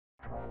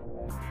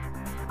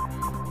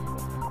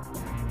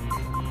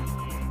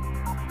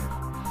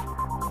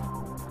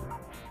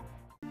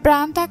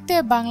প্রাণ থাকতে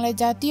বাংলায়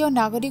জাতীয়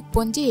নাগরিক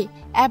পঞ্জি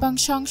এবং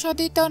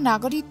সংশোধিত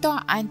নাগরিকত্ব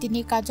আইন তিনি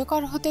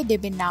কার্যকর হতে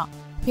দেবেন না,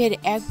 ফের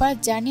একবার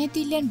জানিয়ে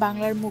দিলেন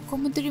বাংলার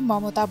মুখ্যমন্ত্রী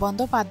মমতা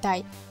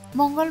বন্দ্যোপাধ্যায়।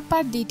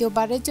 মঙ্গলবার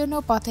দ্বিতীয়বারের জন্য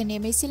পথে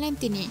নেমেছিলেন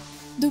তিনি।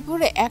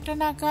 দুপুরে 1টা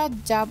নাগাদ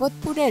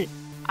যাবতপুরের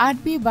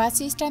আরবি বাস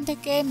স্ট্যান্ড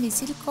থেকে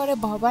মিছিল করে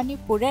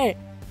ভবানীপুরের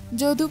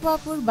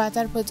যদুবাবুর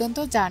বাজার পর্যন্ত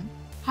যান।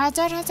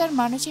 হাজার হাজার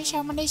মানুষের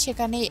সামনে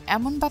সেখানে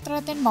এমন বার্তা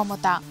দেন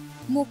মমতা।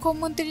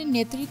 মুখ্যমন্ত্রীর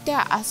নেতৃত্বে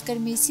আজকের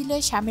মিছিলে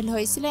সামিল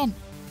হয়েছিলেন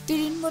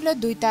তৃণমূলের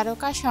 2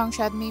 তারকা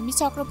সাংসদ মিমি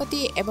চক্রবর্তী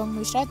এবং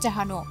নুসরাত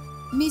জাহানও।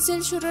 মিছিল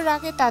শুরুর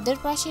আগে তাদের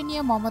পাশে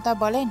নিয়ে মমতা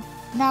বলেন,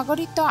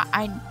 নাগরিকত্ব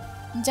আইন,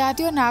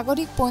 জাতীয়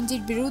নাগরিক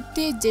পঞ্জির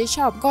বিরুদ্ধে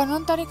যেসব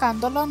গণতান্ত্রিক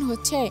আন্দোলন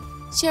হচ্ছে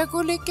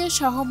সেগুলিকে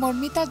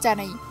সহমর্মিতা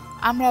জানাই।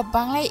 আমরা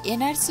বাংলায়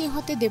এনআরসি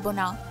হতে দেব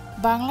না,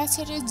 বাংলা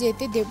ছেড়ে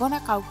যেতে দেব না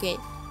কাউকে।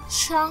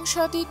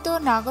 সংশোধিত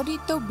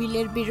নাগরিকত্ব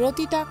বিলের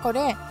বিরোধিতা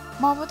করে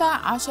মমতা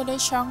আসলে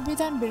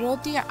সংবিধান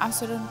বিরোধী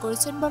আচরণ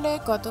করেছেন বলে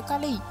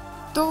গতকালই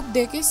তোপ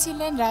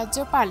দেখেছিলেন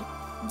রাজ্যপাল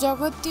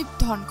জগদীপ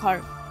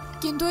ধনখড়।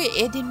 কিন্তু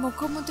এদিন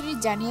মুখ্যমন্ত্রী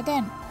জানিয়ে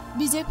দেন,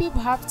 বিজেপি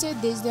ভাবছে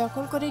দেশ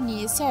দখল করে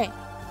নিয়েছে,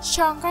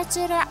 সংঘাত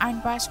ছেড়ে আইন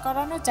পাশ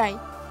করানো যায়,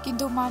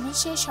 কিন্তু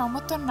মানুষের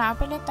সমর্থন না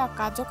পেলে তা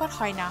কার্যকর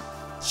হয় না।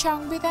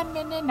 সংবিধান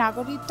মেনে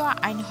নাগরিকত্ব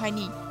আইন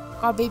হয়নি,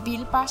 কবে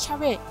বিল পাশ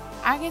হবে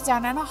আগে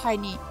জানানো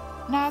হয়নি,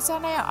 না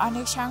জানায়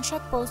অনেক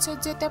সাংসদ পৌঁছে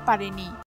যেতে পারেনি।